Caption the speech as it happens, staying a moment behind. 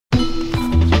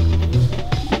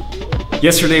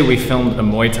Yesterday we filmed a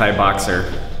Muay Thai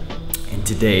boxer, and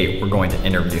today we're going to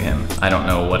interview him. I don't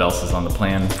know what else is on the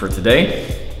plan for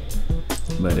today,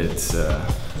 but it's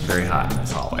very hot in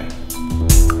this hallway.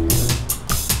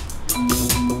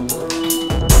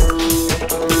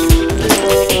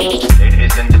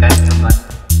 Ladies and gentlemen.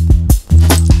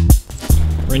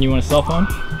 Ren, you want a cell phone?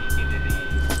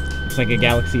 Looks like a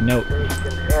Galaxy Note.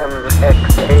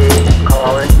 MXA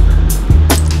calling.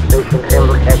 Station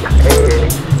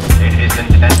MXA. Ladies and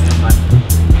gentlemen.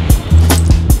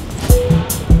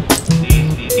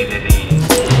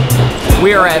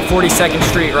 We are at 42nd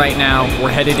Street right now. We're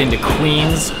headed into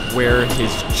Queens, where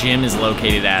his gym is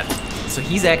located at. So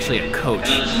he's actually a coach,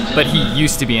 but he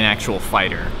used to be an actual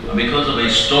fighter. Because of a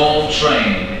stalled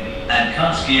train at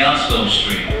Kosciuszko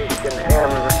Street.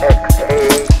 MXA.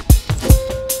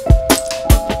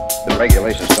 The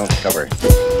regulations don't cover.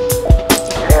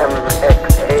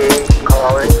 MXA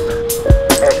calling.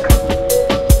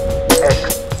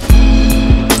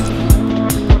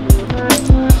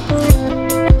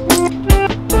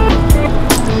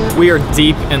 We are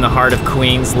deep in the heart of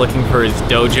Queens looking for his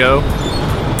dojo.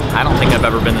 I don't think I've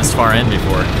ever been this far in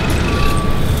before.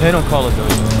 They don't call it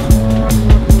dojo.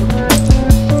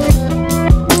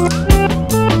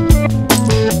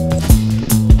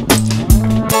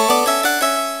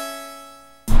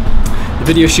 The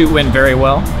video shoot went very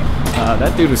well.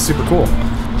 That dude was super cool.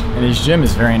 And his gym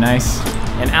is very nice.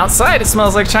 And outside it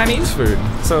smells like Chinese food.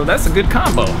 So that's a good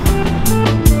combo.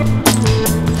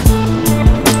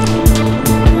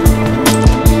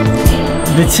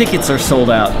 The tickets are sold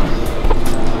out.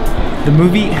 The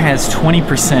movie has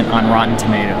 20% on Rotten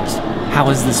Tomatoes. How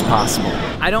is this possible?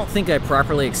 I don't think I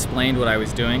properly explained what I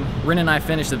was doing. Rin and I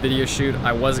finished the video shoot.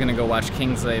 I was gonna go watch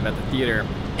Kingslave at the theater.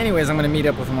 Anyways, I'm gonna meet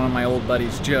up with one of my old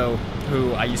buddies, Joe,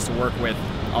 who I used to work with.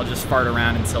 I'll just fart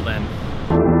around until then.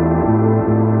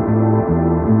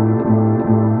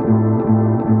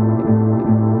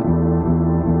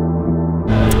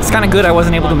 It's kind of good I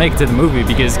wasn't able to make it to the movie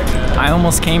because I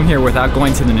almost came here without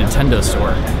going to the Nintendo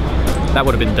store. That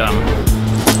would have been dumb.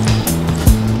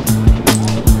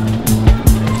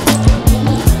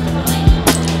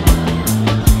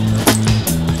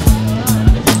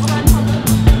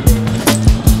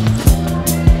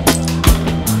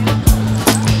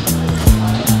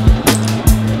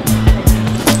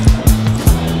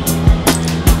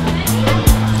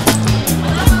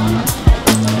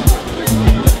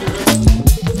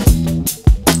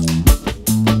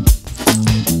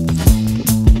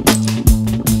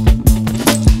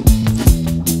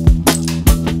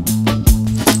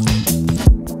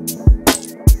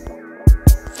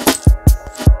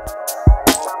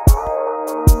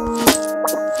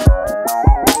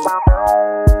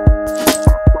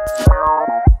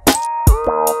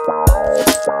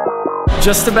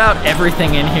 Just about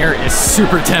everything in here is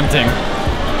super tempting,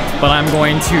 but I'm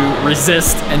going to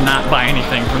resist and not buy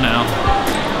anything for now.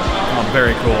 Oh,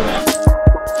 very cool.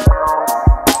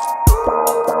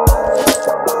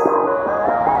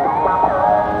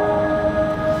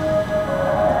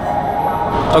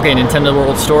 Okay, Nintendo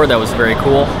World Store, that was very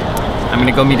cool. I'm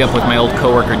gonna go meet up with my old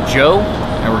coworker Joe,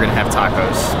 and we're gonna have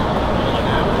tacos.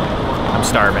 I'm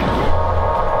starving.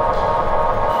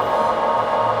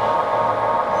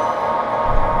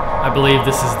 I believe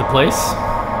this is the place.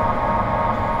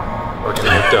 We're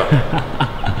getting hooked up.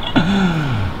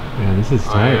 Yeah, this is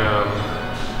tight. I am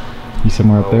You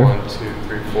somewhere up there? 1, 2,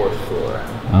 3, 4th floor.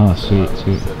 Oh, sweet,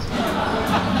 sweet.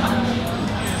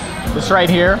 This right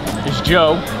here is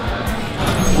Joe.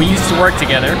 We used to work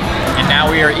together, and now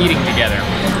we are eating together.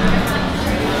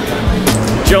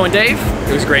 Joe and Dave,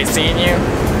 it was great seeing you.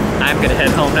 I'm gonna head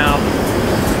home now.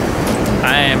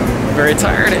 I am very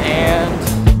tired and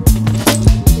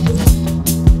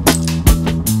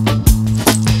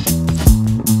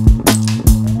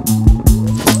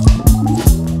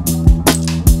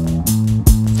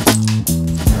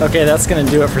okay, that's gonna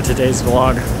do it for today's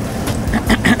vlog.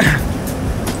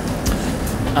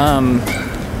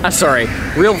 I'm sorry,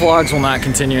 real vlogs will not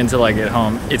continue until I get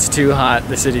home. It's too hot,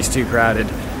 the city's too crowded,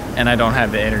 and I don't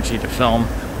have the energy to film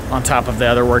on top of the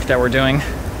other work that we're doing.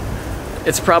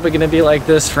 It's probably gonna be like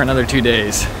this for another 2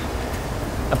 days.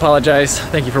 Apologize,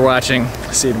 thank you for watching,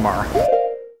 see you tomorrow.